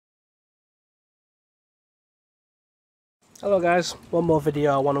Hello guys, one more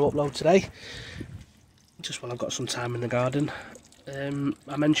video I want to upload today, just when I've got some time in the garden.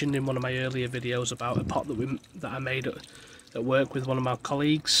 I mentioned in one of my earlier videos about a pot that I made at work with one of my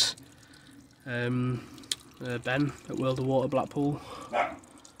colleagues, Ben at World of Water Blackpool.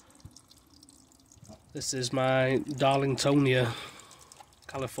 This is my Darlingtonia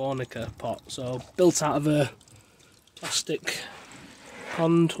Californica pot, so built out of a plastic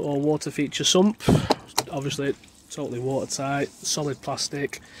pond or water feature sump, obviously totally watertight, solid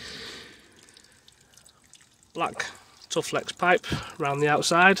plastic, black Toughflex pipe around the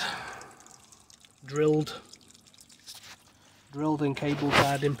outside, drilled and cable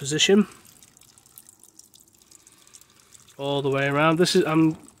tied in position all the way around. This is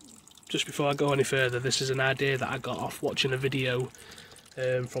just before I go any further, this is an idea that I got off watching a video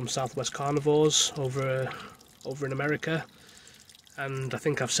from Southwest Carnivores over in America, and I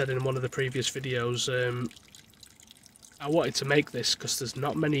think I've said in one of the previous videos, I wanted to make this because there's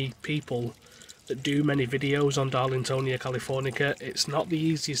not many people that do many videos on Darlingtonia Californica. It's not the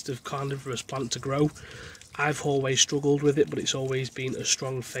easiest of carnivorous plant to grow. I've always struggled with it, but it's always been a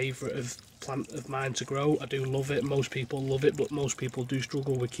strong favourite of plant of mine to grow. I do love it, most people love it, but most people do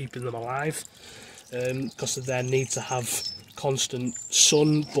struggle with keeping them alive because of their need to have constant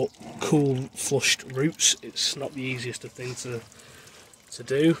sun but cool flushed roots. It's not the easiest of things to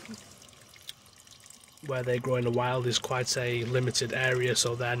do. Where they grow in the wild is quite a limited area,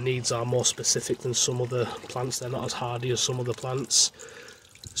 so their needs are more specific than some other plants. They're not as hardy as some other plants,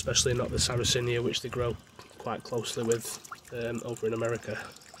 especially not the Sarracenia, which they grow quite closely with over in America.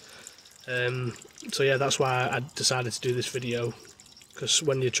 So yeah, that's why I decided to do this video, because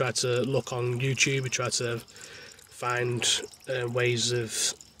when you try to look on YouTube, you try to find ways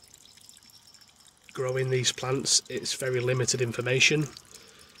of growing these plants, it's very limited information.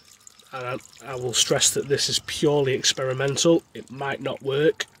 And I will stress that this is purely experimental. It might not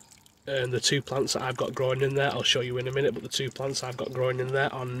work, and the two plants that I've got growing in there, I'll show you in a minute, but the two plants I've got growing in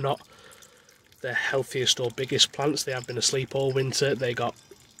there are not the healthiest or biggest plants. They have been asleep all winter. They got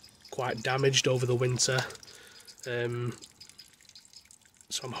quite damaged over the winter, so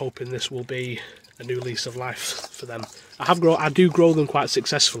I'm hoping this will be a new lease of life for them. I do grow them quite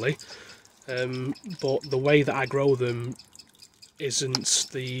successfully, but the way that I grow them isn't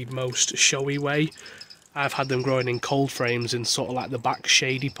the most showy way. I've had them growing in cold frames in sort of like the back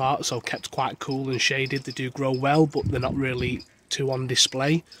shady part, so kept quite cool and shaded. They do grow well, but they're not really too on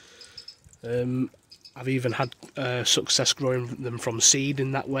display. I've even had success growing them from seed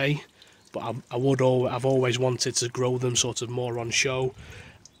in that way, but I've always wanted to grow them sort of more on show.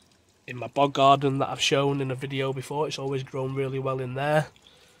 In my bog garden that I've shown in a video before, it's always grown really well in there.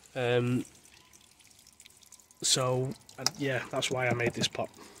 Yeah, that's why I made this pot.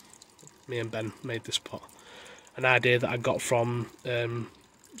 Me and Ben made this pot. An idea that I got from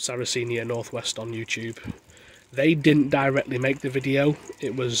Sarracenia Northwest on YouTube. They didn't directly make the video.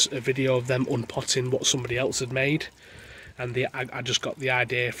 It was a video of them unpotting what somebody else had made. And I just got the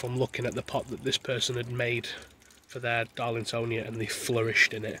idea from looking at the pot that this person had made for their Darlingtonia, and they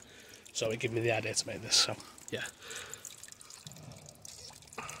flourished in it. So it gave me the idea to make this, so yeah.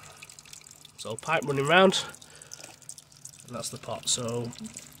 So pipe running round. And that's the pot, so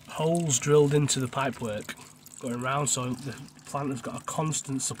holes drilled into the pipework going round, so the plant has got a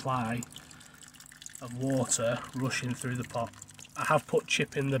constant supply of water rushing through the pot. I have put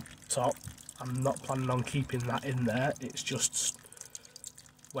chip in the top. I'm not planning on keeping that in there. It's just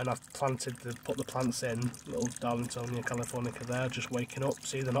when I've put the plants in, little Darlingtonia Californica there, just waking up.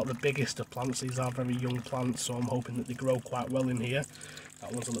 See, they're not the biggest of plants, these are very young plants, so I'm hoping that they grow quite well in here.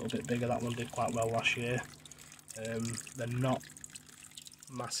 That one's a little bit bigger, that one did quite well last year. They're not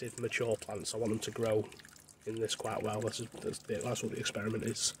massive mature plants. I want them to grow in this quite well. That's what the experiment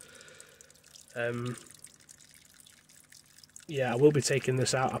is. Yeah, I will be taking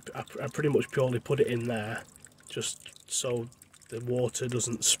this out. I pretty much purely put it in there just so the water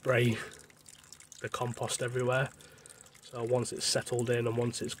doesn't spray the compost everywhere. So once it's settled in and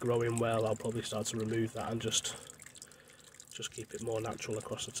once it's growing well, I'll probably start to remove that and just keep it more natural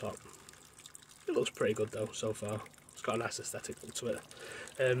across the top. It looks pretty good though so far. It's got a nice aesthetic look to it.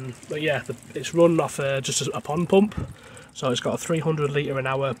 But yeah, it's run off just a pond pump. So it's got a 300 litre an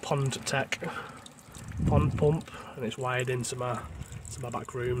hour Pond Tech pond pump, and it's wired into my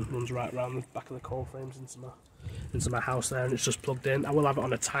back room. Runs right around the back of the coal frames into my house there, and it's just plugged in. I will have it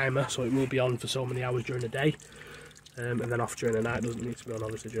on a timer, so it will be on for so many hours during the day, and then off during the night. It doesn't need to be on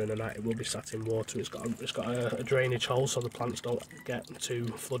obviously during the night. It will be sat in water. It's got a drainage hole so the plants don't get too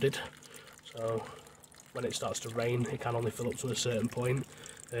flooded. So when it starts to rain, it can only fill up to a certain point,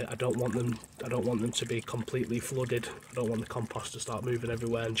 I don't want them to be completely flooded. I don't want the compost to start moving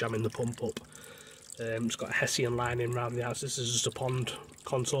everywhere and jamming the pump up. It's got a Hessian lining around the outside. This is just a pond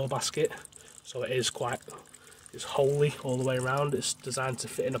contour basket, so it's holey all the way around. It's designed to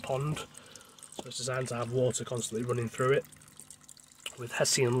fit in a pond, so it's designed to have water constantly running through it with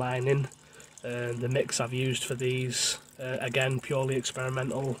Hessian lining. The mix I've used for these, again, purely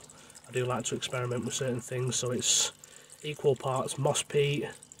experimental. I do like to experiment with certain things, so it's equal parts moss peat,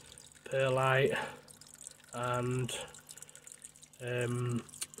 perlite and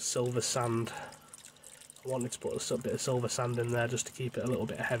silver sand. I wanted to put a bit of silver sand in there just to keep it a little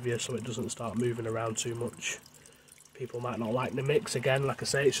bit heavier so it doesn't start moving around too much. People might not like the mix. Again, like I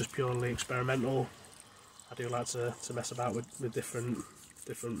say, it's just purely experimental. I do like to mess about with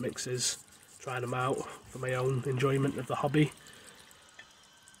different mixes, trying them out for my own enjoyment of the hobby.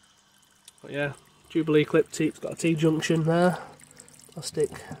 But yeah, Jubilee clip it's got a T-junction there,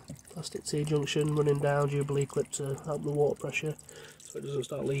 plastic T-junction running down, Jubilee clip to help the water pressure so it doesn't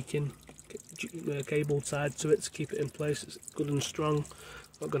start leaking. Cable tied to it to keep it in place. It's good and strong,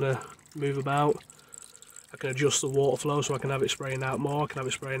 not going to move about. I can adjust the water flow so I can have it spraying out more, I can have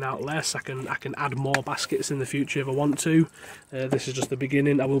it spraying out less. I can add more baskets in the future if I want to. This is just the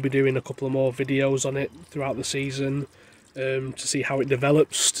beginning. I will be doing a couple of more videos on it throughout the season to see how it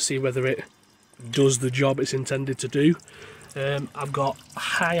develops, to see whether it does the job it's intended to do. I've got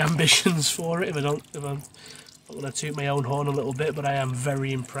high ambitions for it, if I'm going to toot my own horn a little bit, but I am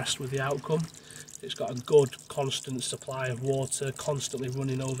very impressed with the outcome. It's got a good constant supply of water constantly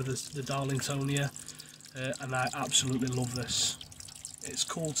running over the Darlingtonia, and I absolutely love this. It's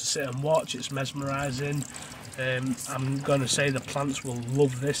cool to sit and watch, it's mesmerising. I'm going to say the plants will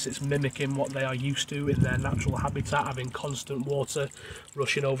love this. It's mimicking what they are used to in their natural habitat, having constant water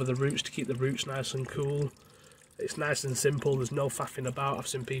rushing over the roots to keep the roots nice and cool. It's nice and simple, there's no faffing about. I've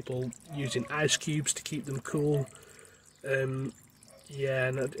seen people using ice cubes to keep them cool. Yeah,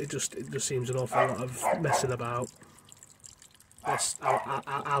 and it just seems an awful lot of messing about.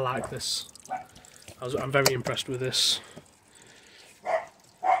 I like this. I'm very impressed with this.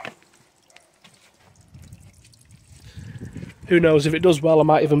 Who knows, if it does well I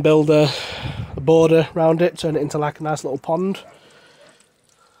might even build a border around it, turn it into like a nice little pond.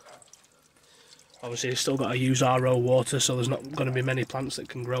 Obviously it's still got to use RO water, so there's not going to be many plants that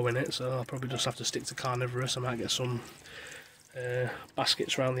can grow in it, so I'll probably just have to stick to carnivorous. I might get some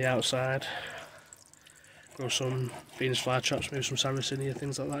baskets around the outside, grow some Venus flytraps, maybe some Sarracenia,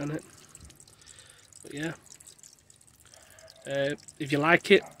 things like that in it. But yeah, if you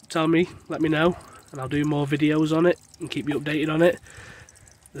like it, tell me, let me know, and I'll do more videos on it and keep you updated on it.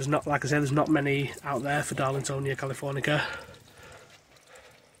 There's not, like I said, there's not many out there for Darlingtonia Californica.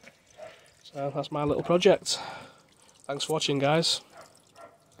 So that's my little project. Thanks for watching, guys.